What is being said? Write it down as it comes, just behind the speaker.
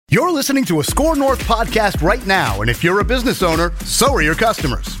You're listening to a Score North podcast right now, and if you're a business owner, so are your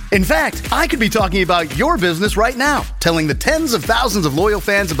customers. In fact, I could be talking about your business right now, telling the tens of thousands of loyal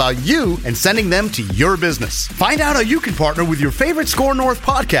fans about you and sending them to your business. Find out how you can partner with your favorite Score North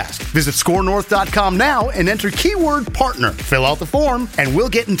podcast. Visit scorenorth.com now and enter keyword partner. Fill out the form, and we'll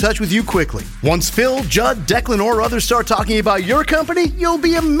get in touch with you quickly. Once Phil, Judd, Declan, or others start talking about your company, you'll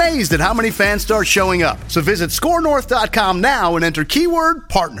be amazed at how many fans start showing up. So visit scorenorth.com now and enter keyword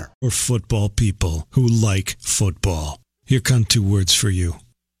partner. Or football people who like football. Here come two words for you.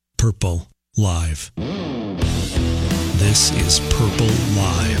 Purple Live. This is Purple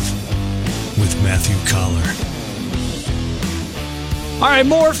Live with Matthew Collar. All right,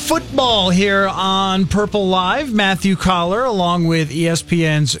 more football here on Purple Live. Matthew Collar along with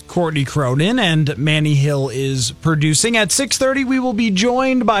ESPN's Courtney Cronin, and Manny Hill is producing. At 6:30, we will be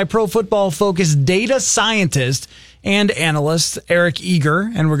joined by Pro Football Focus data scientist and analyst Eric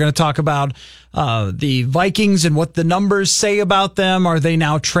Eager, and we're going to talk about the Vikings and what the numbers say about them. Are they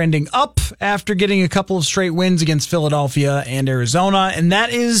now trending up after getting a couple of straight wins against Philadelphia and Arizona? And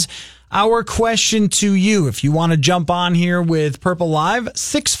that is our question to you. If you want to jump on here with Purple Live,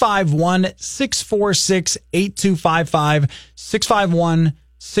 651-646-8255,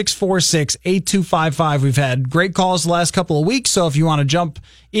 651-646-8255. We've had great calls the last couple of weeks, so if you want to jump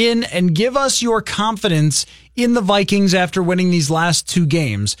in and give us your confidence in the Vikings after winning these last two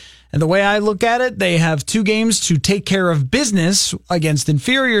games. And the way I look at it, they have two games to take care of business against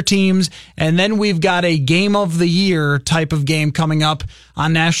inferior teams, and then we've got a game of the year type of game coming up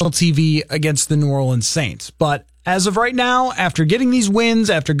on national TV against the New Orleans Saints. But as of right now, after getting these wins,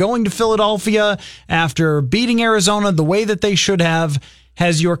 after going to Philadelphia, after beating Arizona the way that they should have,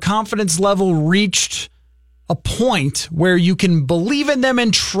 has your confidence level reached a point where you can believe in them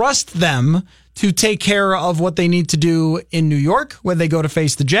and trust them to take care of what they need to do in New York when they go to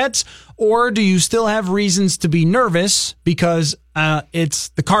face the Jets? Or do you still have reasons to be nervous because it's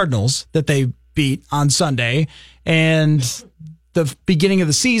the Cardinals that they beat on Sunday, and the beginning of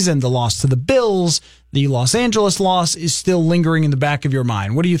the season, the loss to the Bills, the Los Angeles loss is still lingering in the back of your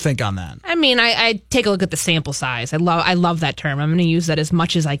mind? What do you think on that? I mean, I take a look at the sample size. I love that term. I'm going to use that as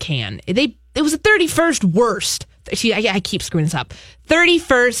much as I can. It was the 31st worst. I keep screwing this up.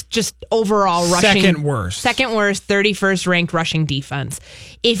 31st just overall rushing. Second worst, 31st ranked rushing defense.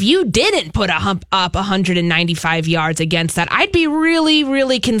 If you didn't put up 195 yards against that, I'd be really,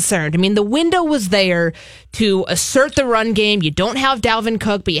 really concerned. I mean, the window was there to assert the run game. You don't have Dalvin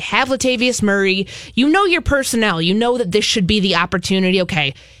Cook, but you have Latavius Murray. You know your personnel. You know that this should be the opportunity.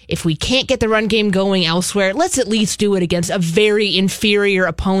 Okay, if we can't get the run game going elsewhere, let's at least do it against a very inferior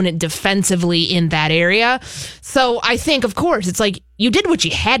opponent defensively in that area. So I think, of course, it's like you did what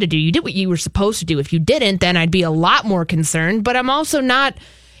you had to do. You did what you were supposed to do. If you didn't, then I'd be a lot more concerned. But I'm also not,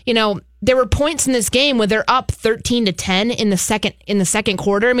 there were points in this game where they're up 13-10 in the second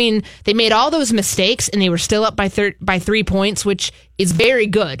quarter. I mean, they made all those mistakes and they were still up by 3 points, which is very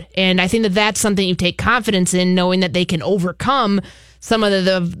good. And I think that that's something you take confidence in, knowing that they can overcome some of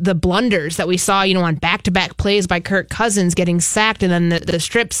the blunders that we saw, on back-to-back plays by Kirk Cousins getting sacked, and then the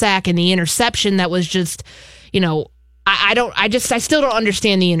strip sack and the interception that was just, I still don't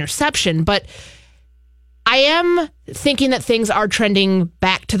understand the interception, but I am thinking that things are trending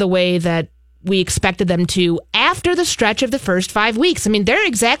back to the way that we expected them to after the stretch of the first 5 weeks. I mean, they're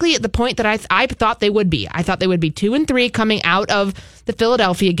exactly at the point that I thought they would be. I thought they would be 2-3 coming out of the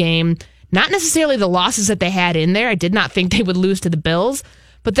Philadelphia game. Not necessarily the losses that they had in there. I did not think they would lose to the Bills,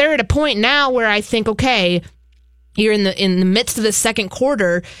 but they're at a point now where I think, okay, you're in the midst of the second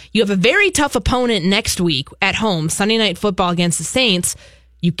quarter. You have a very tough opponent next week at home, Sunday Night Football against the Saints.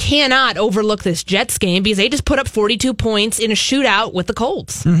 You cannot overlook this Jets game because they just put up 42 points in a shootout with the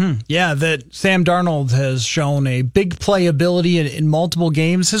Colts. Mm-hmm. Yeah, that Sam Darnold has shown a big playability in multiple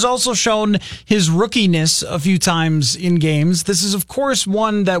games, has also shown his rookiness a few times in games. This is, of course,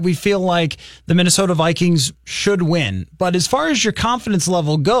 one that we feel like the Minnesota Vikings should win. But as far as your confidence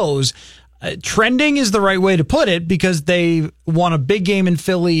level goes, trending is the right way to put it because they won a big game in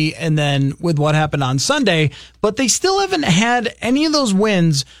Philly and then with what happened on Sunday, but they still haven't had any of those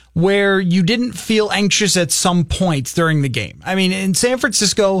wins where you didn't feel anxious at some points during the game. I mean, in San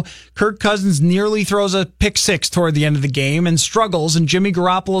Francisco, Kirk Cousins nearly throws a pick six toward the end of the game and struggles, and Jimmy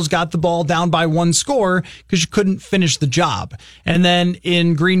Garoppolo's got the ball down by one score because you couldn't finish the job. And then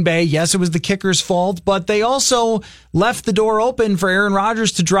in Green Bay, yes, it was the kicker's fault, but they also left the door open for Aaron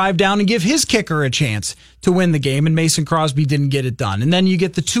Rodgers to drive down and give his kicker a chance to win the game, and Mason Crosby didn't get it done. And then you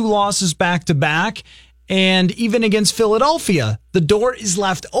get the two losses back to back, And even against Philadelphia, the door is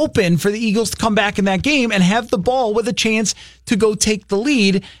left open for the Eagles to come back in that game and have the ball with a chance to go take the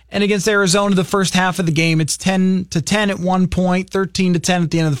lead. And against Arizona, the first half of the game, it's 10-10 at one point, 13-10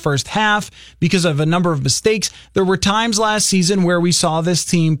 at the end of the first half because of a number of mistakes. There were times last season where we saw this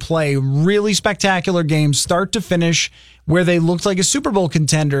team play really spectacular games, start to finish, where they looked like a Super Bowl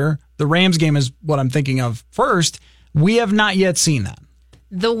contender. The Rams game is what I'm thinking of first. We have not yet seen that.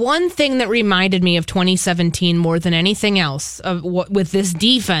 The one thing that reminded me of 2017 more than anything else with this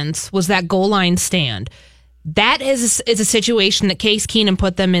defense was that goal line stand. That is a situation that Case Keenum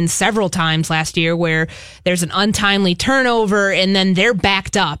put them in several times last year where there's an untimely turnover and then they're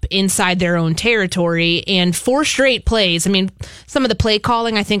backed up inside their own territory, and 4 straight plays. I mean, some of the play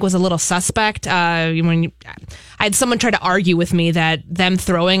calling I think was a little suspect. I had someone try to argue with me that them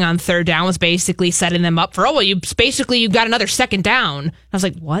throwing on 3rd down was basically setting them up for, you got another 2nd down. I was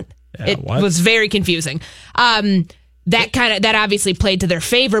like, what? Yeah, what? Was very confusing. That obviously played to their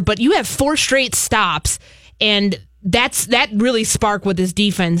favor, but you have 4 straight stops. And that really sparked what this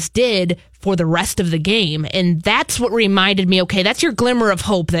defense did for the rest of the game. And that's what reminded me, okay, that's your glimmer of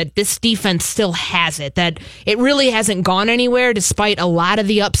hope that this defense still has it, that it really hasn't gone anywhere despite a lot of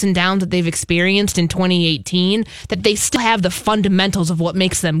the ups and downs that they've experienced in 2018, that they still have the fundamentals of what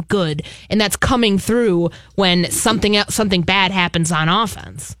makes them good. And that's coming through when something bad happens on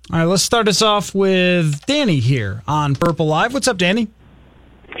offense. All right, let's start us off with Danny here on Purple Live. What's up, Danny?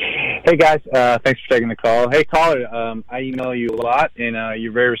 Hey, guys. Thanks for taking the call. Hey, caller, I email you a lot, and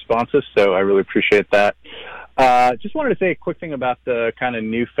you're very responsive, so I really appreciate that. Just wanted to say a quick thing about the kind of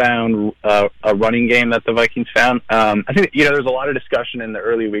newfound running game that the Vikings found. I think, there's a lot of discussion in the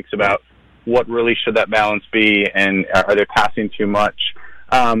early weeks about what really should that balance be, and are they passing too much?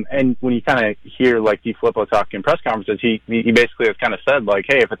 And when you kind of hear, like, DeFilippo talking in press conferences, he basically has kind of said, like,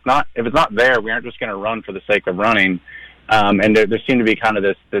 hey, if it's not there, we aren't just going to run for the sake of running. And there seemed to be kind of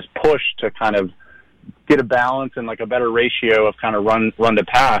this push to kind of get a balance and like a better ratio of kind of run to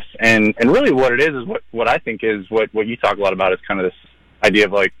pass. And really what it is what I think is what you talk a lot about is kind of this idea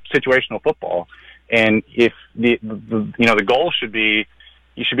of like situational football. And if the goal should be,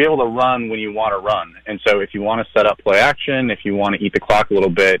 you should be able to run when you want to run. And so if you want to set up play action, if you want to eat the clock a little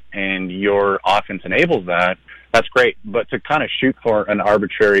bit and your offense enables that, that's great. But to kind of shoot for an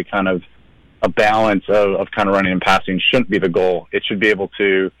arbitrary kind of a balance of kind of running and passing shouldn't be the goal. It should be able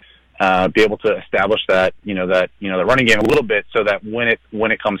to establish that the running game a little bit, so that when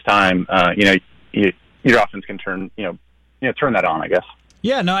it comes time, your offense can turn that on, I guess.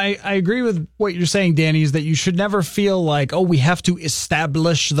 Yeah, no, I agree with what you're saying, Danny, is that you should never feel like, we have to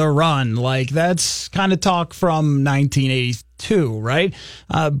establish the run. Like, that's kind of talk from 1982, right?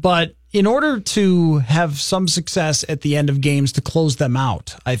 But in order to have some success at the end of games to close them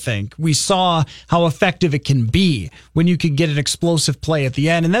out, I think, we saw how effective it can be when you could get an explosive play at the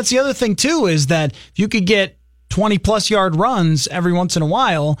end. And that's the other thing, too, is that if you could get 20-plus yard runs every once in a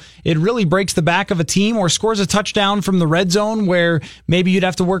while, it really breaks the back of a team or scores a touchdown from the red zone where maybe you'd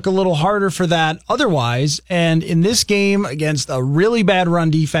have to work a little harder for that otherwise. And in this game against a really bad run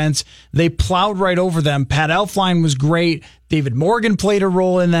defense, they plowed right over them. Pat Elflein was great. David Morgan played a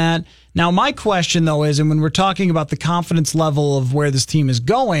role in that. Now, my question, though, is, and when we're talking about the confidence level of where this team is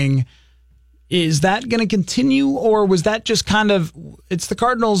going, is that going to continue, or was that just kind of, it's the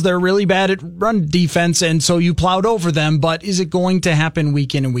Cardinals, they're really bad at run defense, and so you plowed over them, but is it going to happen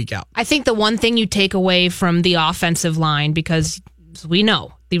week in and week out? I think the one thing you take away from the offensive line, because we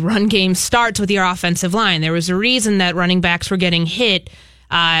know the run game starts with your offensive line. There was a reason that running backs were getting hit.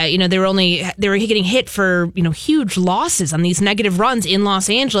 They were getting hit for, huge losses on these negative runs in Los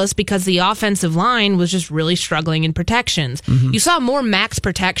Angeles because the offensive line was just really struggling in protections. Mm-hmm. You saw more max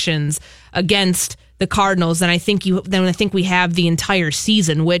protections against the Cardinals than I think we have the entire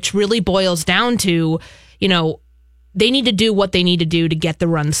season, which really boils down to, they need to do what they need to do to get the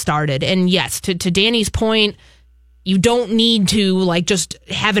run started. And yes, to Danny's point, you don't need to just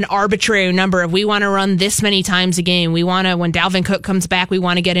have an arbitrary number of, we want to run this many times a game. We want to, when Dalvin Cook comes back, we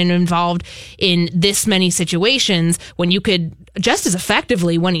want to get involved in this many situations, when you could just as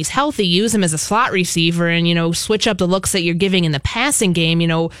effectively, when he's healthy, use him as a slot receiver and, switch up the looks that you're giving in the passing game,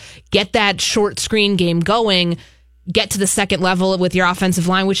 get that short screen game going, get to the second level with your offensive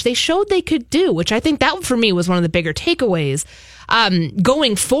line, which they showed they could do, which I think that for me was one of the bigger takeaways.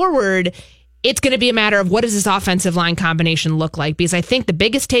 Going forward, it's going to be a matter of what does this offensive line combination look like? Because I think the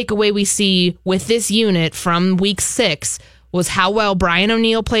biggest takeaway we see with this unit from week 6 was how well Brian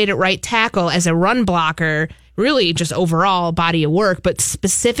O'Neill played at right tackle as a run blocker really just overall body of work, but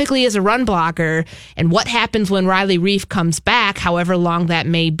specifically as a run blocker, and what happens when Riley Reiff comes back, however long that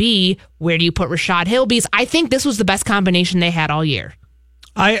may be, where do you put Rashad Hill? Because I think this was the best combination they had all year.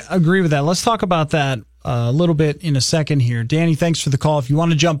 I agree with that. Let's talk about that a little bit in a second here. Danny, thanks for the call. If you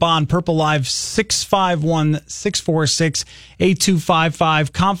want to jump on, Purple Live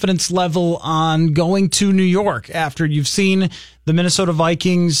 651-646-8255. Confidence level on going to New York after you've seen the Minnesota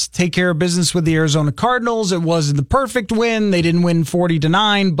Vikings take care of business with the Arizona Cardinals. It wasn't the perfect win. They didn't win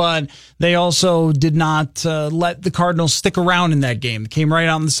 40-9, but they also did not let the Cardinals stick around in that game. They came right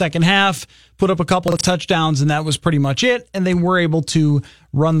out in the second half, put up a couple of touchdowns, and that was pretty much it. And they were able to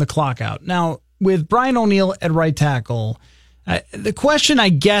run the clock out. Now, with Brian O'Neill at right tackle, the question, I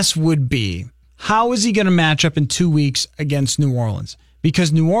guess, would be, how is he going to match up in 2 weeks against New Orleans?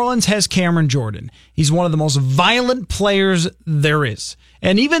 Because New Orleans has Cameron Jordan. He's one of the most violent players there is.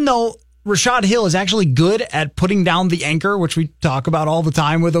 And even though Rashad Hill is actually good at putting down the anchor, which we talk about all the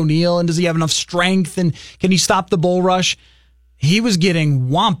time with O'Neill, and does he have enough strength, and can he stop the bull rush? He was getting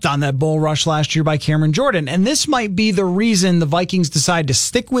whomped on that bull rush last year by Cameron Jordan. And this might be the reason the Vikings decide to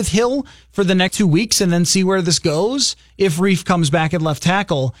stick with Hill for the next 2 weeks and then see where this goes if Reiff comes back at left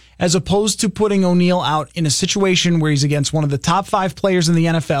tackle, as opposed to putting O'Neill out in a situation where he's against one of the top 5 players in the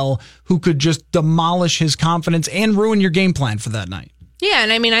NFL who could just demolish his confidence and ruin your game plan for that night. Yeah,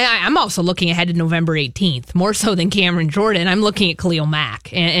 and I mean, I'm also looking ahead to November 18th, more so than Cameron Jordan. I'm looking at Khalil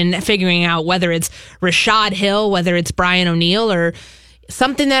Mack and figuring out whether it's Rashad Hill, whether it's Brian O'Neill, or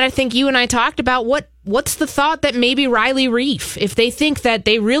something that I think you and I talked about. What's the thought that maybe Riley Reiff, if they think that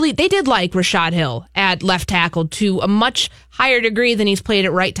they did like Rashad Hill at left tackle to a much higher degree than he's played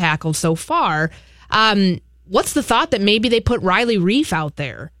at right tackle so far, what's the thought that maybe they put Riley Reiff out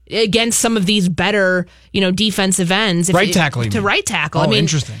there against some of these better, defensive ends? Right tackle. To right tackle. Oh, I mean,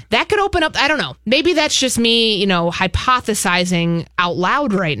 interesting. That could open up, I don't know. Maybe that's just me, hypothesizing out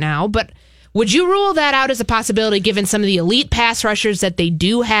loud right now, but would you rule that out as a possibility given some of the elite pass rushers that they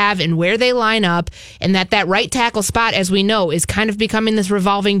do have and where they line up, and that right tackle spot, as we know, is kind of becoming this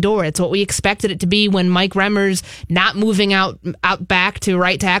revolving door? It's what we expected it to be when Mike Remmers not moving out back to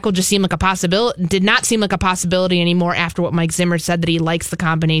right tackle just seemed like a possibility, did not seem like a possibility anymore after what Mike Zimmer said, that he likes the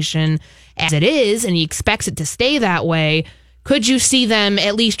combination as it is and he expects it to stay that way. Could you see them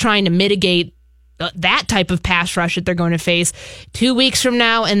at least trying to mitigate that type of pass rush that they're going to face 2 weeks from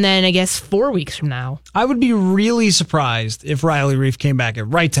now, and then I guess 4 weeks from now? I would be really surprised if Riley Reiff came back at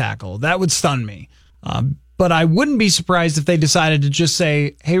right tackle. That would stun me. But I wouldn't be surprised if they decided to just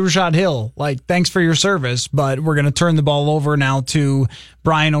say, hey, Rashad Hill, thanks for your service, but we're going to turn the ball over now to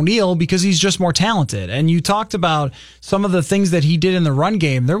Brian O'Neill because he's just more talented. And you talked about some of the things that he did in the run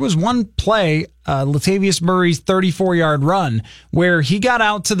game. There was one play, Latavius Murray's 34-yard run, where he got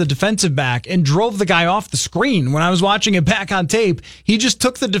out to the defensive back and drove the guy off the screen. When I was watching it back on tape, he just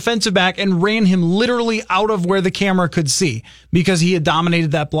took the defensive back and ran him literally out of where the camera could see because he had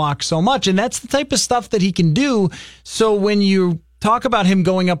dominated that block so much. And that's the type of stuff that he can do. So when you talk about him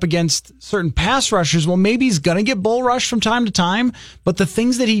going up against certain pass rushers, well, maybe he's going to get bull rushed from time to time, but the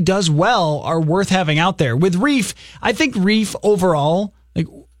things that he does well are worth having out there. With Reiff, I think Reiff overall,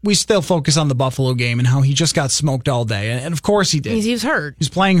 we still focus on the Buffalo game and how he just got smoked all day. And of course he did. He was hurt. He's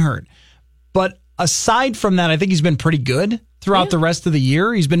playing hurt. But aside from that, I think he's been pretty good throughout the rest of the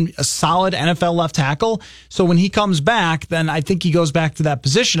year. He's been a solid NFL left tackle. So when he comes back, then I think he goes back to that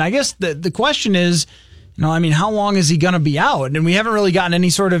position. I guess the question is, how long is he going to be out? And we haven't really gotten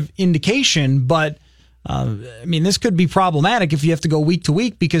any sort of indication, but this could be problematic if you have to go week to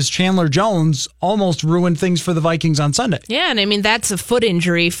week because Chandler Jones almost ruined things for the Vikings on Sunday. Yeah, and that's a foot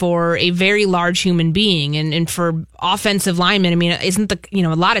injury for a very large human being, and for offensive linemen. Isn't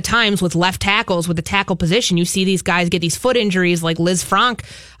a lot of times with left tackles, with the tackle position, you see these guys get these foot injuries like Liz Frank,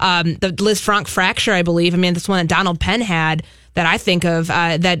 the Liz Frank fracture, I believe. That's one that Donald Penn had, that I think of,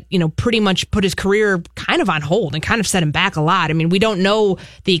 that pretty much put his career kind of on hold and kind of set him back a lot. We don't know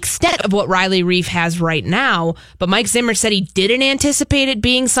the extent of what Riley Reiff has right now, but Mike Zimmer said he didn't anticipate it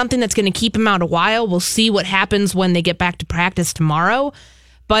being something that's going to keep him out a while. We'll see what happens when they get back to practice tomorrow.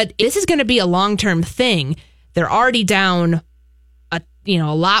 But this is going to be a long-term thing. They're already down a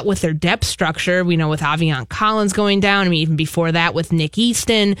lot with their depth structure. We know with Avion Collins going down, even before that with Nick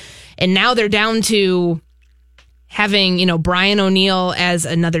Easton, and now they're down to having, Brian O'Neill as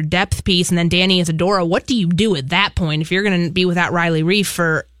another depth piece and then Danny Isidora. What do you do at that point if you're going to be without Riley Reiff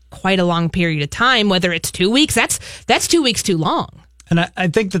for quite a long period of time? Whether it's 2 weeks, that's 2 weeks too long. And I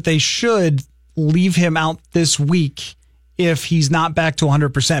think that they should leave him out this week if he's not back to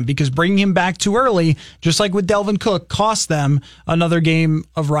 100%, because bringing him back too early, just like with Delvin Cook, cost them another game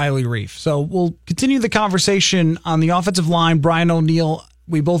of Riley Reiff. So we'll continue the conversation on the offensive line. Brian O'Neill,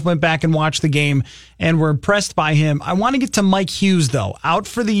 we both went back and watched the game and were impressed by him. I want to get to Mike Hughes, though, out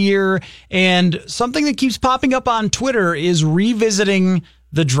for the year. And something that keeps popping up on Twitter is revisiting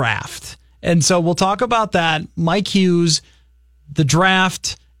the draft. And so we'll talk about that. Mike Hughes, the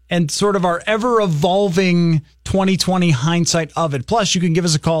draft, and sort of our ever-evolving 2020 hindsight of it. Plus, you can give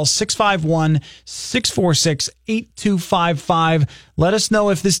us a call, 651-646-8255. Let us know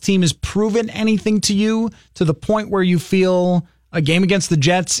if this team has proven anything to you to the point where you feel a game against the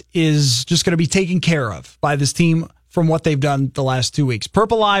Jets is just going to be taken care of by this team from what they've done the last 2 weeks.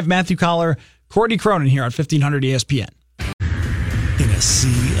 Purple Live, Matthew Collar, Courtney Cronin here on 1500 ESPN. In a sea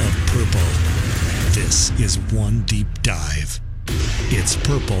of purple, this is One Deep Dive. It's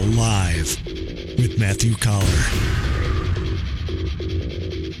Purple Live with Matthew Collar.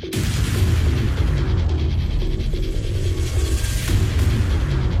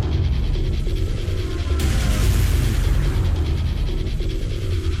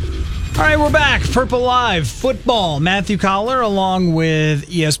 All right, we're back. Purple Live football. Matthew Collar along with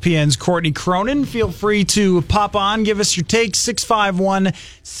ESPN's Courtney Cronin. Feel free to pop on, give us your take,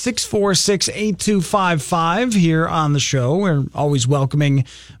 651-646-8255 here on the show. We're always welcoming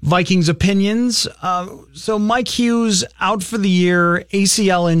Vikings opinions. So Mike Hughes out for the year,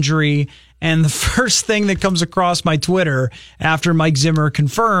 ACL injury. And the first thing that comes across my Twitter after Mike Zimmer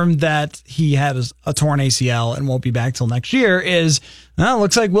confirmed that he had a torn ACL and won't be back till next year is, well,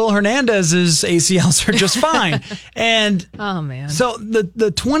 looks like Will Hernandez's ACLs are just fine. And oh man, so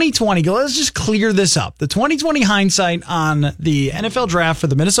the 2020, let's just clear this up. The 2020 hindsight on the NFL draft for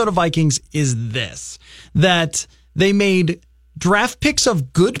the Minnesota Vikings is this, that they made draft picks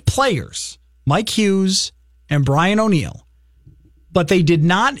of good players, Mike Hughes and Brian O'Neill. But they did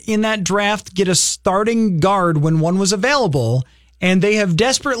not in that draft get a starting guard when one was available, and they have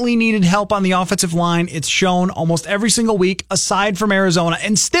desperately needed help on the offensive line. It's shown almost every single week, aside from Arizona,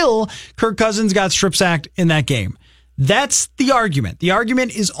 and still Kirk Cousins got strip sacked in that game. That's the argument. The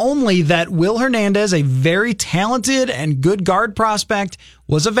argument is only that Will Hernandez, a very talented and good guard prospect,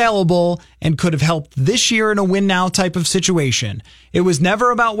 was available and could have helped this year in a win now type of situation. It was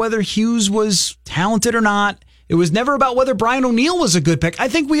never about whether Hughes was talented or not. It was never about whether Brian O'Neill was a good pick. I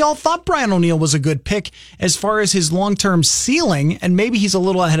think we all thought Brian O'Neill was a good pick as far as his long-term ceiling, and maybe he's a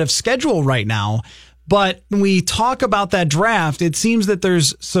little ahead of schedule right now. But when we talk about that draft, it seems that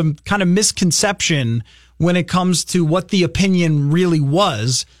there's some kind of misconception when it comes to what the opinion really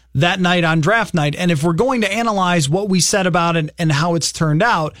was that night on draft night. And if we're going to analyze what we said about it and how it's turned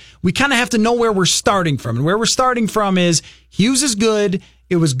out, we kind of have to know where we're starting from. And where we're starting from is Hughes is good.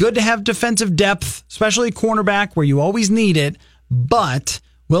 It was good to have defensive depth, especially cornerback where you always need it. But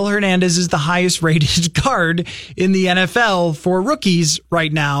Will Hernandez is the highest rated guard in the NFL for rookies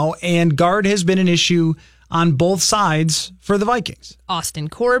right now. And guard has been an issue on both sides for the Vikings. Austin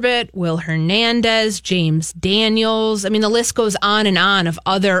Corbett, Will Hernandez, James Daniels. I mean, the list goes on and on of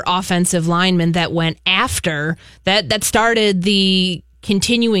other offensive linemen that went after that started the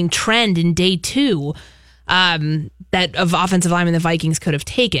continuing trend in day two that of offensive linemen the Vikings could have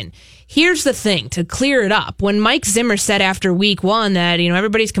taken. Here's the thing, to clear it up. When Mike Zimmer said after week one that,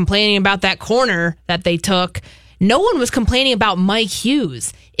 everybody's complaining about that corner that they took, no one was complaining about Mike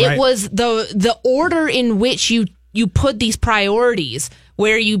Hughes. It was the order in which you put these priorities,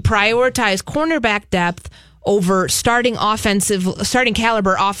 where you prioritize cornerback depth over starting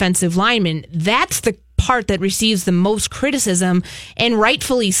caliber offensive linemen. That's the part that receives the most criticism, and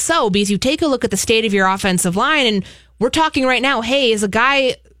rightfully so, because you take a look at the state of your offensive line, and we're talking right now, hey, is a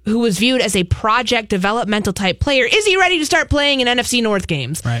guy who was viewed as a project developmental type player, is he ready to start playing in NFC North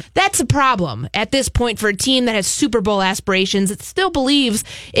games? Right. That's a problem at this point for a team that has Super Bowl aspirations. It still believes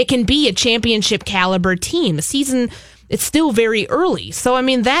it can be a championship caliber team. The season, it's still very early. So,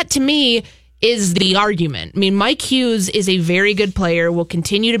 that to me is the argument. Mike Hughes is a very good player, will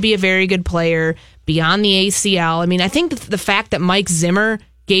continue to be a very good player beyond the ACL. I think the fact that Mike Zimmer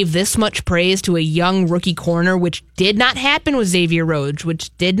gave this much praise to a young rookie corner, which did not happen with Xavier Rhodes,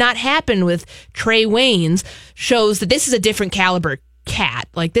 which did not happen with Trey Waynes, shows that this is a different caliber cat.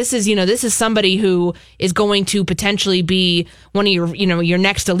 Like this is somebody who is going to potentially be one of your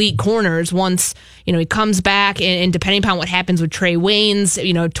next elite corners once, he comes back, and depending upon what happens with Trey Waynes,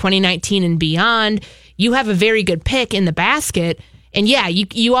 2019 and beyond, you have a very good pick in the basket. And yeah,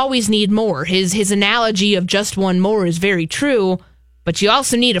 you always need more. His analogy of just one more is very true, but you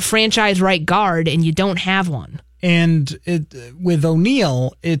also need a franchise right guard, and you don't have one. And with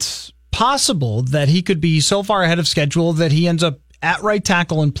O'Neill, it's possible that he could be so far ahead of schedule that he ends up at right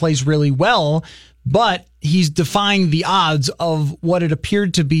tackle and plays really well, but he's defying the odds of what it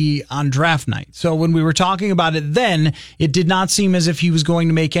appeared to be on draft night. So when we were talking about it then, it did not seem as if he was going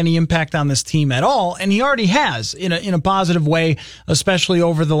to make any impact on this team at all, and he already has in a positive way, especially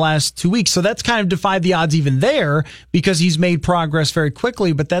over the last 2 weeks. So that's kind of defied the odds even there because he's made progress very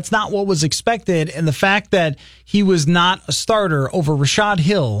quickly, but that's not what was expected. And the fact that he was not a starter over Rashad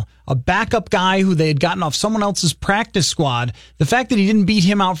Hill, a backup guy who they had gotten off someone else's practice squad, the fact that he didn't beat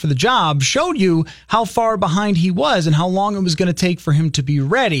him out for the job showed you how far behind he was and how long it was going to take for him to be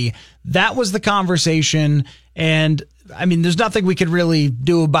ready. That was the conversation. And I mean, there's nothing we could really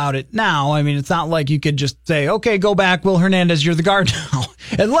do about it now. I mean, it's not like you could just say, okay, go back, Will Hernandez, you're the guard now.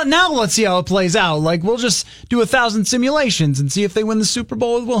 And now let's see how it plays out. Like, we'll just do 1,000 simulations and see if they win the Super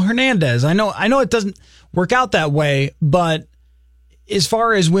Bowl with Will Hernandez. I know it doesn't work out that way, but as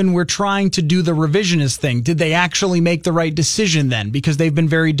far as when we're trying to do the revisionist thing, did they actually make the right decision then? Because they've been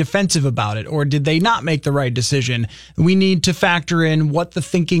very defensive about it. Or did they not make the right decision? We need to factor in what the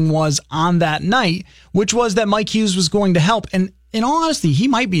thinking was on that night, which was that Mike Hughes was going to help. And in all honesty, he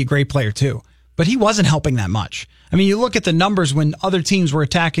might be a great player too, but he wasn't helping that much. I mean, you look at the numbers when other teams were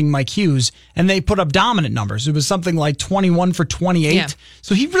attacking Mike Hughes and they put up dominant numbers. It was something like 21 for 28. Yeah.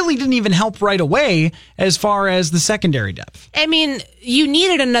 So he really didn't even help right away as far as the secondary depth. I mean, you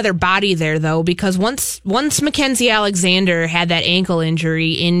needed another body there, though, because once Mackenzie Alexander had that ankle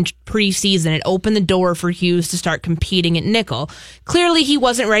injury in preseason, it opened the door for Hughes to start competing at nickel. Clearly, he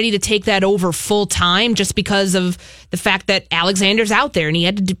wasn't ready to take that over full time just because of the fact that Alexander's out there and he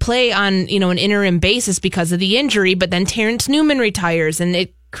had to play on, an interim basis because of the injury. But then Terrence Newman retires, and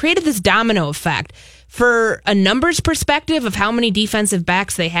it created this domino effect. For a numbers perspective of how many defensive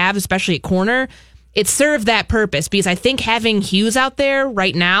backs they have, especially at corner, it served that purpose because I think having Hughes out there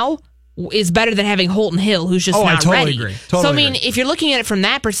right now is better than having Holton Hill, who's just not ready. Agree. So, I mean, if you're looking at it from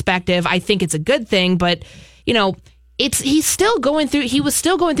that perspective, I think it's a good thing, but, he was still going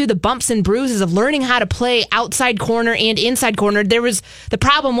through the bumps and bruises of learning how to play outside corner and inside corner. The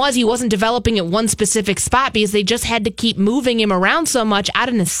problem was he wasn't developing at one specific spot because they just had to keep moving him around so much out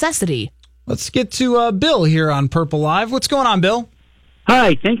of necessity. Let's get to Bill here on Purple Live. What's going on, Bill?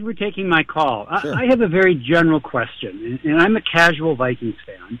 Hi, thank you for taking my call. Sure. I have a very general question, and I'm a casual Vikings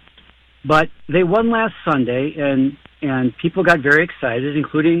fan, but they won last Sunday, and people got very excited,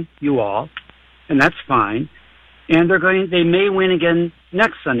 including you all, and that's fine. And they may win again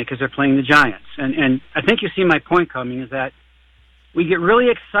next Sunday because they're playing the Giants. And I think you see my point coming is that we get really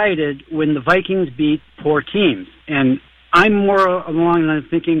excited when the Vikings beat poor teams. And I'm more along the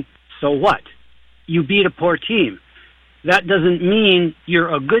thinking, so what? You beat a poor team. That doesn't mean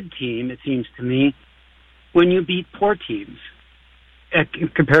you're a good team, it seems to me, when you beat poor teams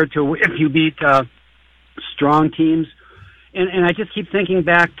compared to if you beat strong teams. And I just keep thinking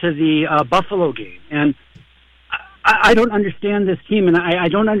back to the Buffalo game. And I don't understand this team, and I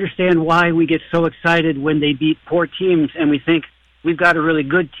don't understand why we get so excited when they beat poor teams, and we think we've got a really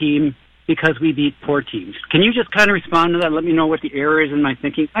good team because we beat poor teams. Can you just kind of respond to that? Let me know what the error is in my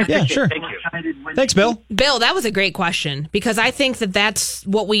thinking. Yeah, sure. Thank you. Thanks, Bill. Bill, that was a great question because I think that's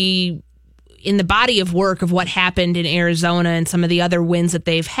what in the body of work of what happened in Arizona and some of the other wins that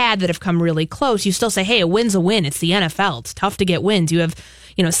they've had that have come really close, you still say, hey, a win's a win. It's the NFL. It's tough to get wins. You have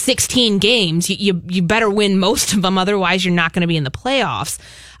 16 games, you better win most of them. Otherwise, you're not going to be in the playoffs.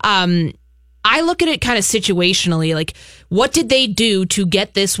 I look at it kind of situationally, like what did they do to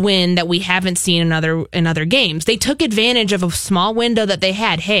get this win that we haven't seen in other games? They took advantage of a small window that they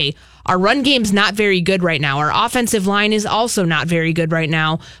had. Hey, our run game's not very good right now. Our offensive line is also not very good right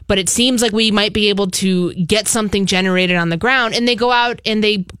now, but it seems like we might be able to get something generated on the ground, and they go out and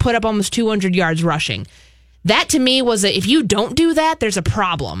they put up almost 200 yards rushing. That to me was if you don't do that, there's a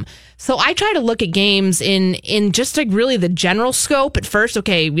problem. So I try to look at games in just like really the general scope at first.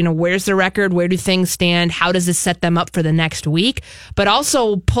 Okay, where's the record? Where do things stand? How does this set them up for the next week? But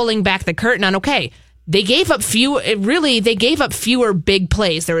also pulling back the curtain on, okay, they gave up fewer big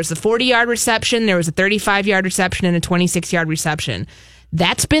plays. There was a 40-yard reception, there was a 35-yard reception, and a 26-yard reception.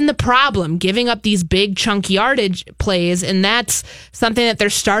 That's been the problem, giving up these big chunk yardage plays, and that's something that they're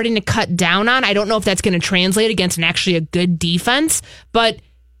starting to cut down on. I don't know if that's going to translate against a good defense, but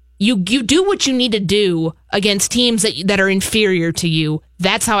you do what you need to do against teams that are inferior to you.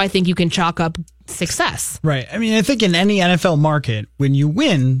 That's how I think you can chalk up success. Right. I mean, I think in any NFL market, when you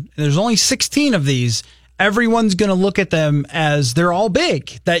win, there's only 16 of these, everyone's going to look at them as they're all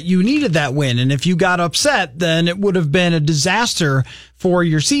big, that you needed that win. And if you got upset, then it would have been a disaster for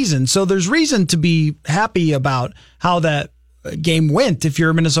your season. So there's reason to be happy about how that game went if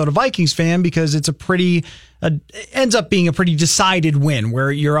you're a Minnesota Vikings fan, because it's ends up being a pretty decided win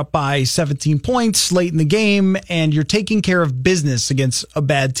where you're up by 17 points late in the game and you're taking care of business against a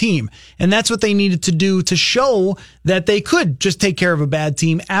bad team. And that's what they needed to do to show that they could just take care of a bad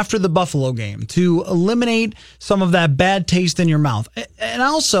team after the Buffalo game, to eliminate some of that bad taste in your mouth. And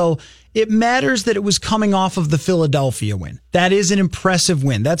also, it matters that it was coming off of the Philadelphia win. That is an impressive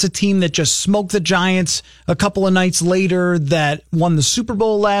win. That's a team that just smoked the Giants a couple of nights later, that won the Super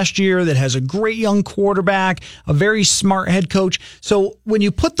Bowl last year, that has a great young quarterback, a very smart head coach. So when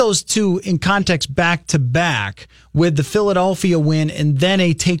you put those two in context back to back with the Philadelphia win and then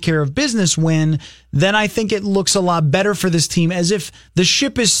a take care of business win, then I think it looks a lot better for this team, as if the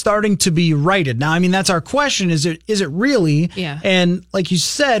ship is starting to be righted. Now, I mean, that's our question. Is it really? Yeah. And like you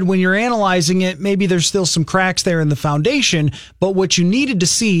said, when you're analyzing it, maybe there's still some cracks there in the foundation, but what you needed to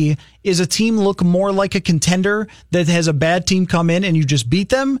see is a team look more like a contender that has a bad team come in and you just beat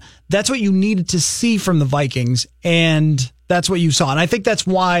them. That's what you needed to see from the Vikings, and that's what you saw. And I think that's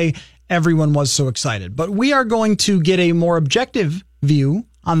why everyone was so excited. But we are going to get a more objective view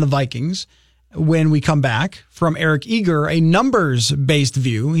on the Vikings when we come back from Eric Eager, a numbers-based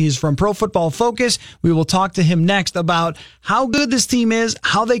view. He's from Pro Football Focus. We will talk to him next about how good this team is,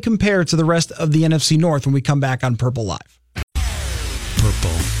 how they compare to the rest of the NFC North when we come back on Purple Live.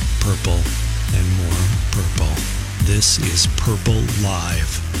 Purple, purple, and more purple. This is Purple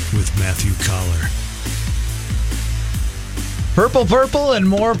Live with Matthew Collar. Purple, purple, and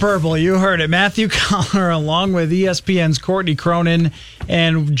more purple. You heard it. Matthew Collar along with ESPN's Courtney Cronin.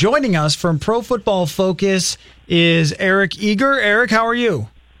 And joining us from Pro Football Focus is Eric Eager. Eric, how are you?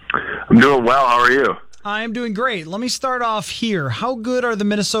 I'm doing well. How are you? I am doing great. Let me start off here. How good are the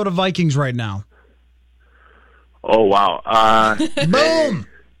Minnesota Vikings right now? Oh, wow. Boom!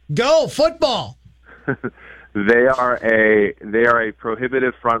 Go, football! They are a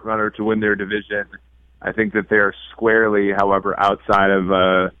prohibitive front runner to win their division. I think that they're squarely, however, outside of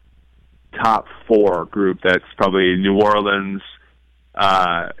a top four group that's probably New Orleans,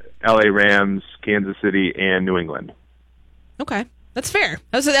 LA Rams, Kansas City, and New England. Okay. That's fair.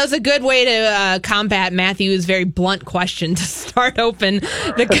 That was a good way to combat Matthew's very blunt question to start open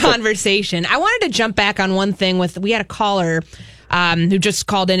the conversation. I wanted to jump back on one thing. We had a caller who just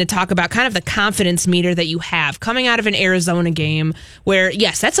called in to talk about kind of the confidence meter that you have coming out of an Arizona game where,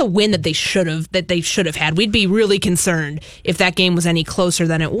 yes, that's a win that they should have had. We'd be really concerned if that game was any closer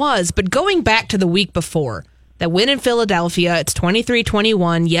than it was. But going back to the week before, that win in Philadelphia, it's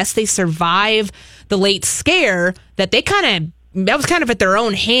 23-21. Yes, they survive the late scare that was kind of at their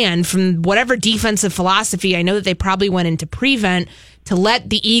own hand from whatever defensive philosophy. I know that they probably went into prevent to let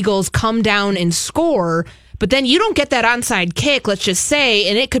the Eagles come down and score, but then you don't get that onside kick, let's just say,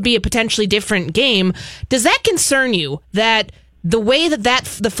 and it could be a potentially different game. Does that concern you, that the way that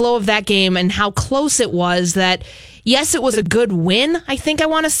the flow of that game and how close it was, that yes, it was a good win, I think I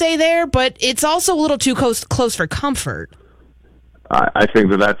want to say there, but it's also a little too close for comfort? I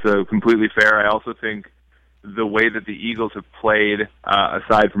think that's completely fair. I also think the way that the Eagles have played,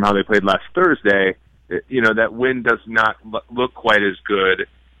 aside from how they played last Thursday, that win does not look quite as good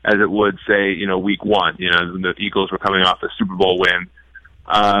as it would, say, week one. The Eagles were coming off a Super Bowl win.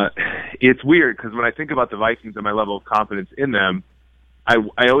 It's weird because when I think about the Vikings and my level of confidence in them, I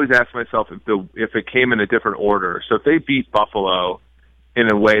always ask myself if it came in a different order. So if they beat Buffalo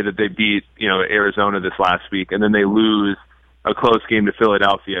in a way that they beat, Arizona this last week, and then they lose a close game to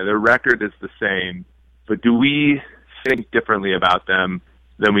Philadelphia, their record is the same. But do we think differently about them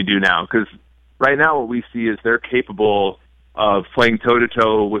than we do now? Because right now what we see is they're capable of playing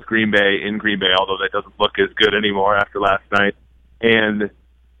toe-to-toe with Green Bay in Green Bay, although that doesn't look as good anymore after last night, and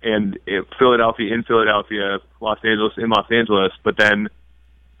Philadelphia in Philadelphia, Los Angeles in Los Angeles. But then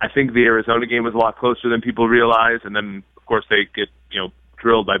I think the Arizona game was a lot closer than people realize, and then, of course, they get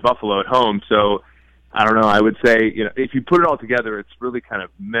drilled by Buffalo at home. So I don't know. I would say if you put it all together, it's really kind of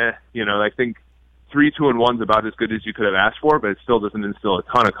meh. I think 3-2-1 is about as good as you could have asked for, but it still doesn't instill a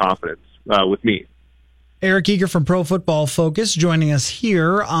ton of confidence with me. Eric Eager from Pro Football Focus joining us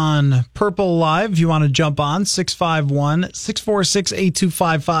here on Purple Live. If you want to jump on,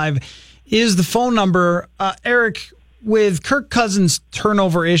 651-646-8255 is the phone number. Eric, with Kirk Cousins'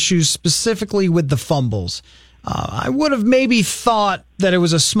 turnover issues, specifically with the fumbles, I would have maybe thought that it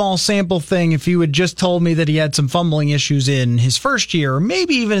was a small sample thing if you had just told me that he had some fumbling issues in his first year, or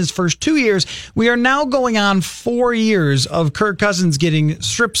maybe even his first 2 years. We are now going on 4 years of Kirk Cousins getting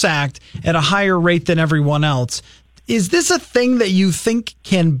strip sacked at a higher rate than everyone else. Is this a thing that you think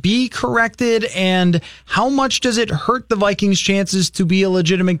can be corrected, and how much does it hurt the Vikings' chances to be a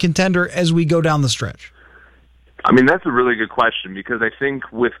legitimate contender as we go down the stretch? I mean, that's a really good question, because I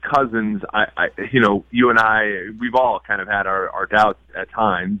think with Cousins, you and I, we've all kind of had our doubts at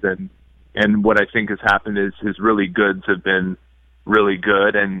times, and what I think has happened is his really goods have been really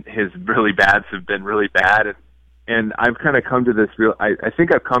good, and his really bads have been really bad, and I've kind of come to this I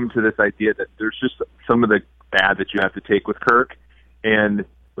think I've come to this idea that there's just some of the bad that you have to take with Kirk, and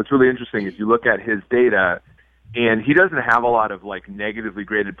what's really interesting is you look at his data, and he doesn't have a lot of like negatively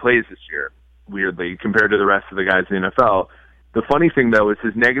graded plays this year, weirdly, compared to the rest of the guys in the NFL. The funny thing, though, is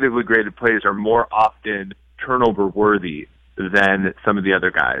his negatively graded plays are more often turnover-worthy than some of the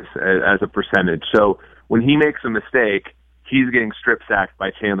other guys as a percentage. So when he makes a mistake, he's getting strip-sacked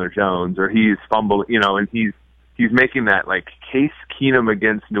by Chandler Jones, or he's fumbled, and he's making that, like, Case Keenum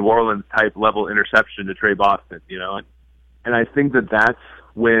against New Orleans type level interception to Trey Boston, And I think that's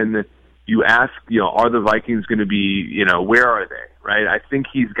when you ask, are the Vikings going to be, where are they, right? I think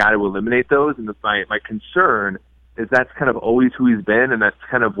he's got to eliminate those, and my concern is that's kind of always who he's been, and that's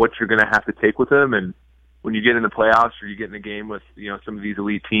kind of what you're going to have to take with him. And when you get in the playoffs or you get in a game with, some of these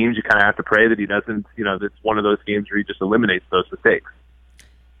elite teams, you kind of have to pray that he doesn't, that's one of those games where he just eliminates those mistakes.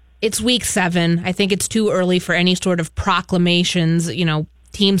 It's week 7. I think it's too early for any sort of proclamations,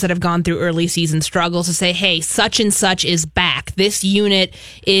 teams that have gone through early season struggles to say, hey, such and such is back. This unit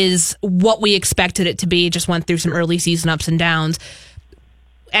is what we expected it to be. It just went through some early season ups and downs.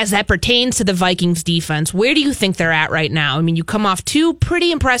 As that pertains to the Vikings defense, where do you think they're at right now? I mean, you come off 2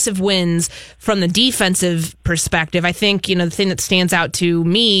 pretty impressive wins from the defensive perspective. I think, the thing that stands out to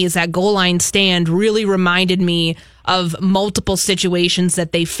me is that goal line stand really reminded me of multiple situations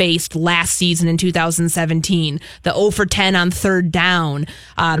that they faced last season in 2017. The 0 for 10 on third down,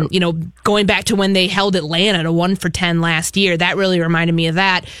 going back to when they held Atlanta to 1 for 10 last year. That really reminded me of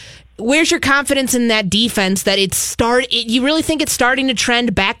that. Where's your confidence in that defense that you really think it's starting to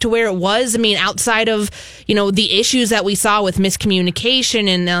trend back to where it was? I mean, outside of, the issues that we saw with miscommunication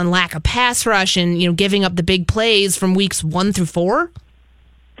and lack of pass rush and, giving up the big plays from weeks 1 through 4?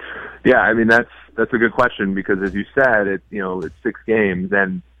 Yeah, I mean, that's a good question, because as you said, it's 6 games,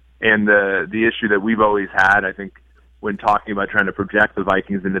 and the issue that we've always had, I think, when talking about trying to project the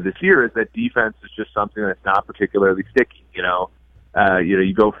Vikings into this year, is that defense is just something that's not particularly sticky, you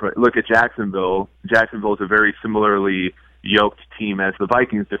look at Jacksonville. Jacksonville is a very similarly yoked team as the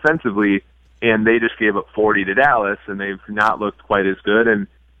Vikings defensively, and they just gave up 40 to Dallas, and they've not looked quite as good. And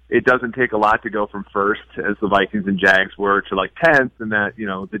it doesn't take a lot to go from first, as the Vikings and Jags were, to like 10th, and that,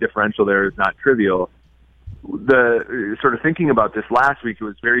 the differential there is not trivial. The sort of thinking about this last week, it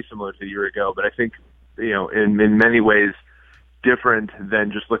was very similar to a year ago, but I think, in many ways different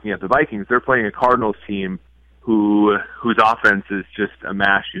than just looking at the Vikings. They're playing a Cardinals team whose offense is just a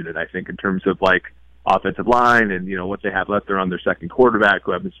mash unit, I think, in terms of like offensive line and, what they have left. They're on their second quarterback,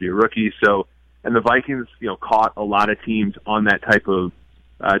 who happens to be a rookie. So, and the Vikings, caught a lot of teams on that type of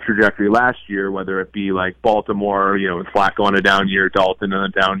trajectory last year, whether it be like Baltimore, with Flacco on a down year, Dalton on a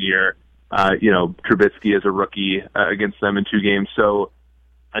down year, Trubisky as a rookie against them in 2 games. So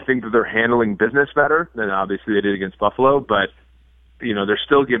I think that they're handling business better than obviously they did against Buffalo, but they're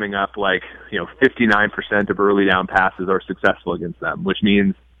still giving up 59% of early down passes are successful against them, which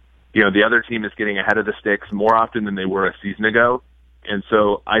means, the other team is getting ahead of the sticks more often than they were a season ago. And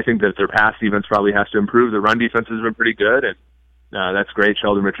so I think that their pass defense probably has to improve. The run defense has been pretty good, and that's great.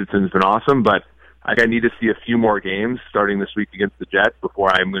 Sheldon Richardson's been awesome, but I need to see a few more games starting this week against the Jets before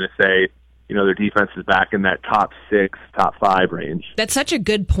I'm going to say, their defense is back in that top 6, top 5 range. That's such a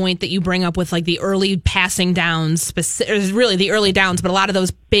good point that you bring up with like the early passing downs, really the early downs, but a lot of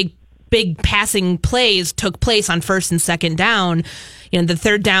those big passing plays took place on first and second down. The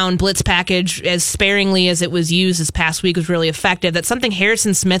third down blitz package, as sparingly as it was used this past week, was really effective. That's something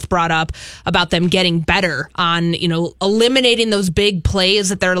Harrison Smith brought up about them getting better on, eliminating those big plays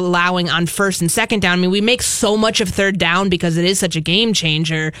that they're allowing on first and second down. I mean, we make so much of third down because it is such a game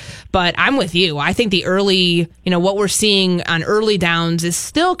changer, but I'm with you. I think the early, what we're seeing on early downs is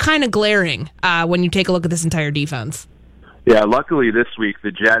still kind of glaring when you take a look at this entire defense. Yeah, luckily this week,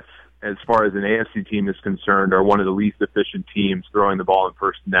 the Jets, as far as an AFC team is concerned, are one of the least efficient teams throwing the ball in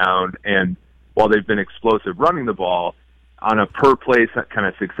first down. And while they've been explosive running the ball, on a per-play kind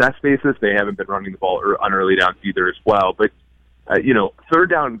of success basis, they haven't been running the ball on early downs either as well. But,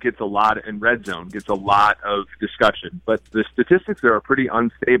 third down gets a lot, and red zone gets a lot of discussion. But the statistics there are pretty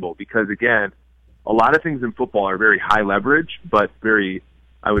unstable because, again, a lot of things in football are very high leverage, but very,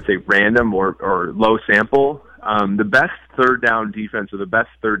 I would say, random or low sample. The best third down defense or the best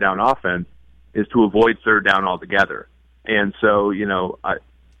third down offense is to avoid third down altogether. And so,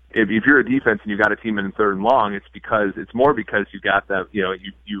 if you're a defense and you got a team in third and long, it's more because you got that,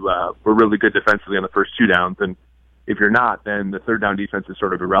 you were really good defensively on the first 2 downs, and if you're not, then the third down defense is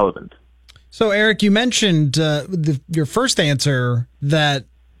sort of irrelevant. So, Eric, you mentioned your first answer that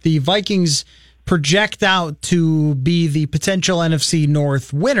the Vikings project out to be the potential NFC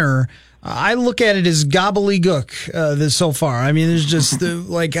North winner. I look at it as gobbledygook this so far. I mean, there's just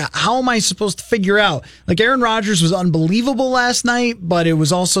like, how am I supposed to figure out? Like, Aaron Rodgers was unbelievable last night, but it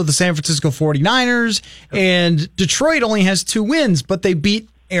was also the San Francisco 49ers, and Detroit only has 2 wins, but they beat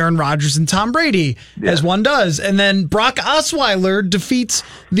Aaron Rodgers and Tom Brady, as one does. And then Brock Osweiler defeats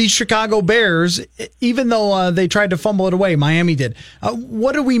the Chicago Bears, even though they tried to fumble it away. Miami did.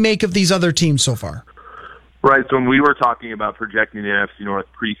 What do we make of these other teams so far? Right. So when we were talking about projecting the NFC North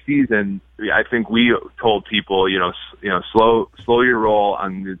preseason, I think we told people, slow your roll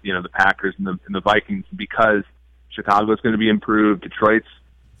on the Packers and the Vikings, because Chicago's going to be improved, Detroit's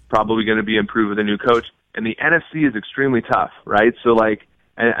probably going to be improved with a new coach, and the NFC is extremely tough, right? So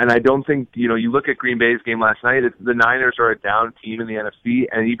and I don't think, you look at Green Bay's game last night, the Niners are a down team in the NFC,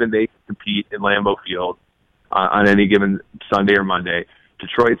 and even they compete in Lambeau Field on any given Sunday or Monday.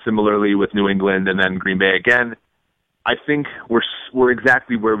 Detroit similarly with New England, and then Green Bay again. I think we're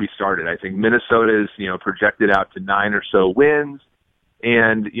exactly where we started. I think Minnesota is, projected out to 9 or so wins,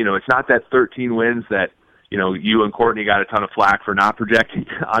 and it's not that 13 wins that you and Courtney got a ton of flack for not projecting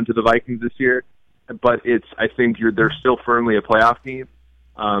onto the Vikings this year, but I think they're still firmly a playoff team.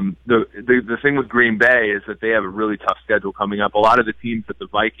 The thing with Green Bay is that they have a really tough schedule coming up. A lot of the teams that the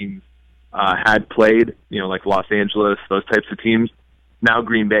Vikings had played, like Los Angeles, those types of teams, now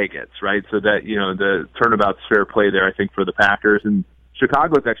Green Bay gets, right? So that, the turnabout's fair play there, I think, for the Packers. And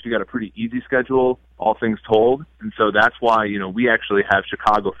Chicago's actually got a pretty easy schedule, all things told. And so that's why, we actually have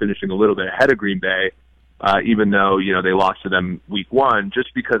Chicago finishing a little bit ahead of Green Bay, even though, they lost to them week 1,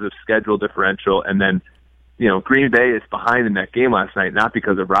 just because of schedule differential. And then, Green Bay is behind in that game last night, not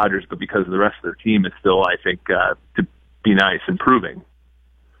because of Rodgers, but because the rest of their team is still, I think, to be nice, improving.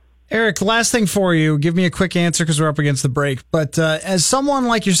 Eric, last thing for you. Give me a quick answer because we're up against the break. But as someone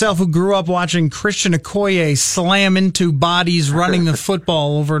like yourself who grew up watching Christian Okoye slam into bodies running the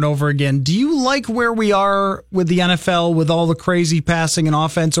football over and over again, do you like where we are with the NFL with all the crazy passing and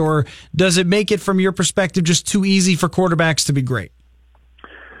offense, or does it make it, from your perspective, just too easy for quarterbacks to be great?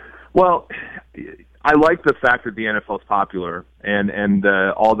 Well, I like the fact that the NFL is popular, and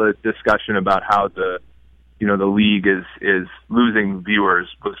all the discussion about how the league is losing viewers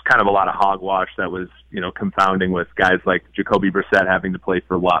was kind of a lot of hogwash that was, confounding with guys like Jacoby Brissett having to play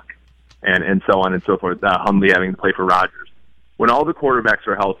for Luck and so on and so forth, Hundley having to play for Rodgers. When all the quarterbacks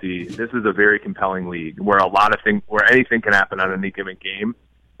are healthy, this is a very compelling league where where anything can happen on any given game.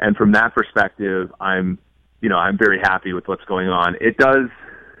 And from that perspective, I'm very happy with what's going on.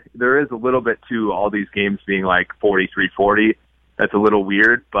 There is a little bit to all these games being like 43-40. That's a little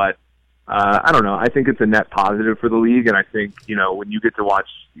weird, but I don't know. I think it's a net positive for the league, and I think, when you get to watch,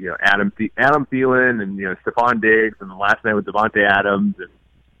 Adam Thielen and, Stephon Diggs, and the last night with Devontae Adams and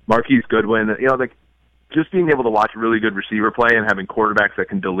Marquise Goodwin, just being able to watch really good receiver play and having quarterbacks that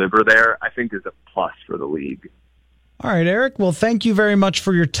can deliver there, I think is a plus for the league. All right, Eric. Well, thank you very much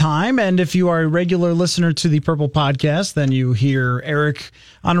for your time. And if you are a regular listener to the Purple Podcast, then you hear Eric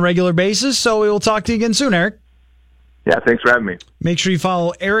on a regular basis. So we will talk to you again soon, Eric. Yeah, thanks for having me. Make sure you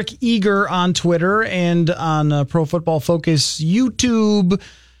follow Eric Eager on Twitter and on Pro Football Focus YouTube.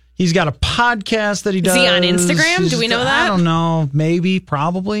 He's got a podcast that he does. Is he on Instagram? Do we know that? I don't know. Maybe,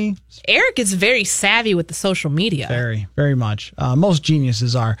 probably. Eric is very savvy with the social media. Very, very much. Most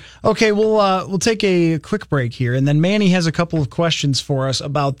geniuses are. Okay, we'll take a quick break here, and then Manny has a couple of questions for us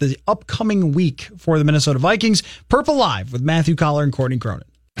about the upcoming week for the Minnesota Vikings. Purple Live with Matthew Collar and Courtney Cronin.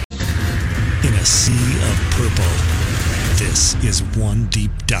 In a sea of purple, this is One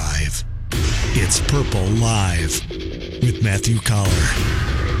Deep Dive. It's Purple Live with Matthew Collar.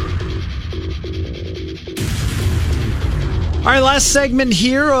 All right, last segment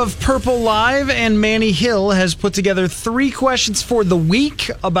here of Purple Live, and Manny Hill has put together 3 questions for the week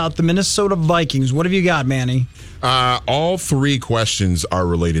about the Minnesota Vikings. What have you got, Manny? All 3 questions are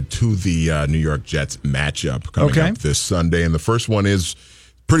related to the New York Jets matchup coming up this Sunday, and the first one is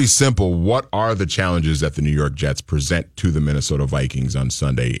pretty simple. What are the challenges that the New York Jets present to the Minnesota Vikings on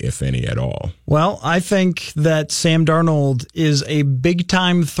Sunday, if any at all? Well, I think that Sam Darnold is a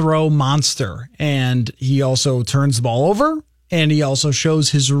big-time throw monster, and he also turns the ball over, and he also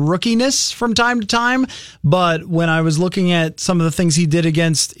shows his rookiness from time to time. But when I was looking at some of the things he did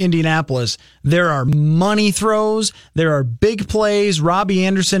against Indianapolis, there are money throws, there are big plays. Robbie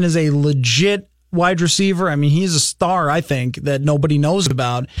Anderson is a legit wide receiver. I mean, he's a star, I think, that nobody knows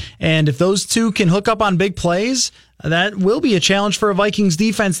about. And if those two can hook up on big plays, that will be a challenge for a Vikings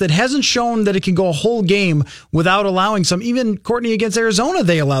defense that hasn't shown that it can go a whole game without allowing some. Even Courtney against Arizona,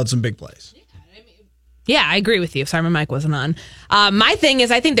 they allowed some big plays. Yeah, I agree with you. Sorry, my mic wasn't on. My thing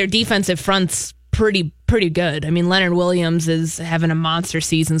is, I think their defensive front's pretty good. I mean, Leonard Williams is having a monster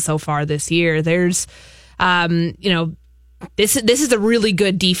season so far this year. There's, this is a really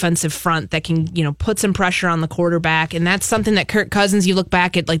good defensive front that can, put some pressure on the quarterback, and that's something that Kirk Cousins, you look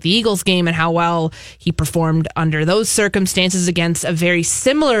back at like the Eagles game and how well he performed under those circumstances against a very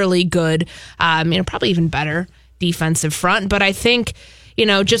similarly good, probably even better defensive front. But I think,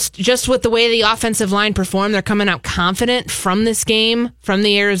 just with the way the offensive line performed, they're coming out confident from this game, from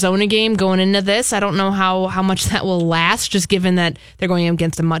the Arizona game going into this. I don't know how much that will last, just given that they're going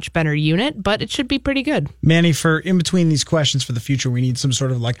against a much better unit, but it should be pretty good. Manny, for in between these questions for the future, we need some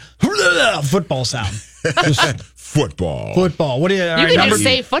sort of like football sound. Just football. What do you? You can just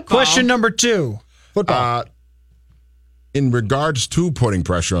say football. Question number 2. Football. In regards to putting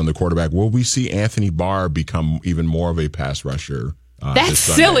pressure on the quarterback, will we see Anthony Barr become even more of a pass rusher? That's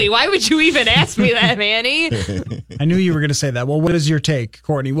silly. Why would you even ask me that, Manny? I knew you were going to say that. Well, what is your take,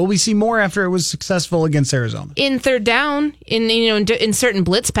 Courtney? Will we see more after it was successful against Arizona? In third down, in certain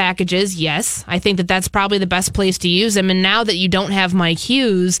blitz packages, yes. I think that's probably the best place to use him. And now that you don't have Mike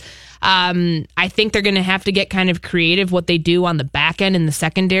Hughes, I think they're going to have to get kind of creative what they do on the back end in the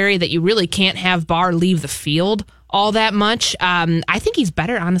secondary, that you really can't have Barr leave the field all that much. I think he's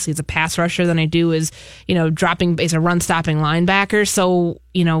better, honestly, as a pass rusher than I do as, dropping as a run-stopping linebacker. So,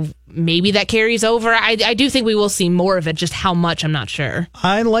 maybe that carries over. I do think we will see more of it. Just how much, I'm not sure.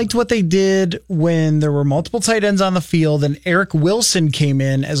 I liked what they did when there were multiple tight ends on the field and Eric Wilson came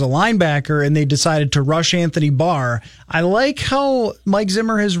in as a linebacker and they decided to rush Anthony Barr. I like how Mike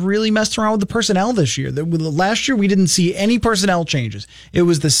Zimmer has really messed around with the personnel this year. Last year, we didn't see any personnel changes. It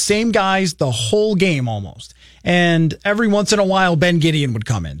was the same guys the whole game almost. And every once in a while, Ben Gideon would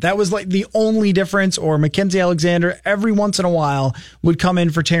come in. That was like the only difference, or Mackenzie Alexander every once in a while would come in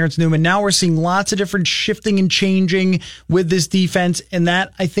for Terrence Newman. Now we're seeing lots of different shifting and changing with this defense, and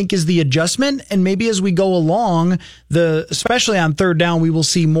that, I think, is the adjustment. And maybe as we go along, especially on third down, we will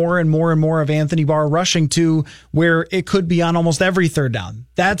see more and more and more of Anthony Barr rushing to where it could be on almost every third down.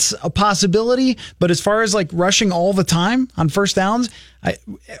 That's a possibility, but as far as like rushing all the time on first downs,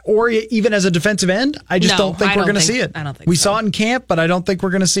 or even as a defensive end, I just don't think we're going to see it. I don't think we so. saw it in camp, but I don't think we're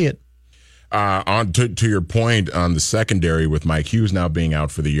going to see it. To your point on the secondary with Mike Hughes now being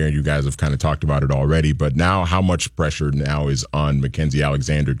out for the year, and you guys have kind of talked about it already, but now how much pressure now is on Mackenzie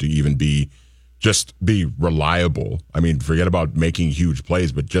Alexander to even be reliable? I mean, forget about making huge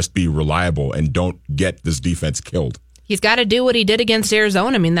plays, but just be reliable and don't get this defense killed. He's got to do what he did against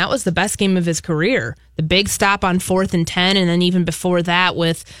Arizona. I mean, that was the best game of his career. The big stop on 4th and 10, and then even before that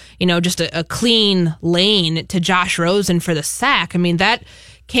with, just a clean lane to Josh Rosen for the sack. I mean, that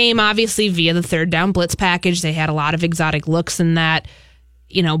came obviously via the third down blitz package. They had a lot of exotic looks in that,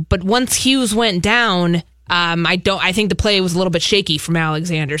 but once Hughes went down, I think the play was a little bit shaky from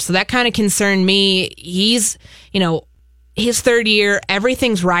Alexander. So that kind of concerned me. He's, his third year,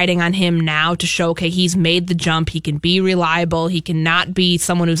 everything's riding on him now to show, okay, he's made the jump. He can be reliable. He cannot be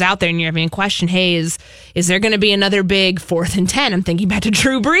someone who's out there and you're having a question, hey, is there going to be another big 4th and 10? I'm thinking back to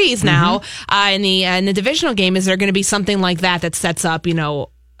Drew Brees now in the divisional game. Is there going to be something like that sets up,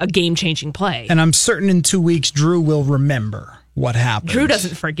 a game-changing play? And I'm certain in 2 weeks, Drew will remember what happened. Drew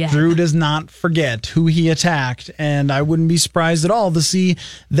doesn't forget. Drew does not forget who he attacked, and I wouldn't be surprised at all to see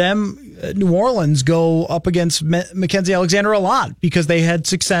them, New Orleans, go up against Mackenzie Alexander a lot because they had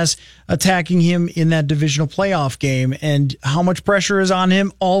success attacking him in that divisional playoff game. And how much pressure is on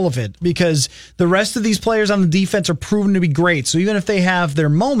him? All of it, because the rest of these players on the defense are proven to be great. So even if they have their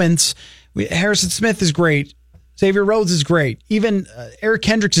moments, Harrison Smith is great. Xavier Rhodes is great. Even Eric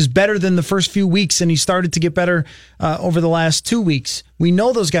Kendricks is better than the first few weeks, and he started to get better over the last 2 weeks. We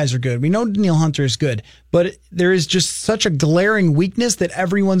know those guys are good. We know Danielle Hunter is good. But there is just such a glaring weakness that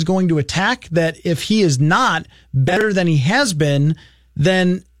everyone's going to attack that if he is not better than he has been,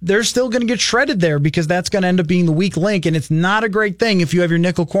 then they're still going to get shredded there because that's going to end up being the weak link. And it's not a great thing if you have your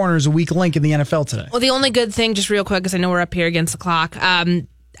nickel corner as a weak link in the NFL today. Well, the only good thing, just real quick, because I know we're up here against the clock,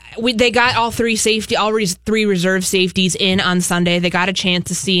 they got all three reserve safeties in on Sunday. They got a chance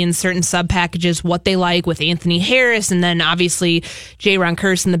to see in certain sub packages what they like with Anthony Harris and then obviously Jaron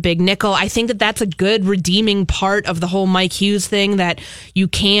Kearse and the big nickel. I think that's a good redeeming part of the whole Mike Hughes thing, that you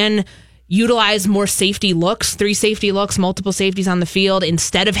can utilize more safety looks, 3 safety looks, multiple safeties on the field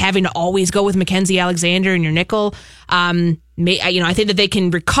instead of having to always go with Mackenzie Alexander and your nickel. I think that they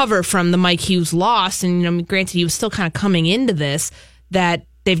can recover from the Mike Hughes loss. And granted, he was still kind of coming into this, that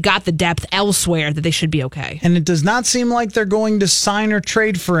they've got the depth elsewhere that they should be okay. And it does not seem like they're going to sign or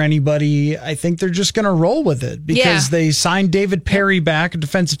trade for anybody. I think they're just going to roll with it because they signed David Perry back, a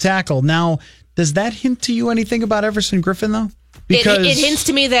defensive tackle. Now, does that hint to you anything about Everson Griffin, though? Because it hints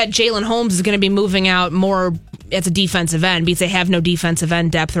to me that Jalen Holmes is going to be moving out more as a defensive end because they have no defensive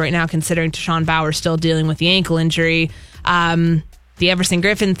end depth right now, considering Tashawn Bauer still dealing with the ankle injury. The Everson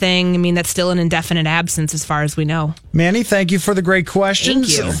Griffin thing, I mean, that's still an indefinite absence as far as we know. Manny, thank you for the great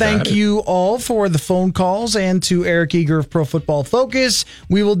questions. Thank you. Thank you all for the phone calls and to Eric Eager of Pro Football Focus.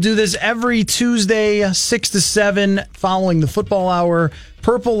 We will do this every Tuesday, 6 to 7, following the football hour,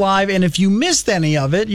 Purple Live. And if you missed any of it,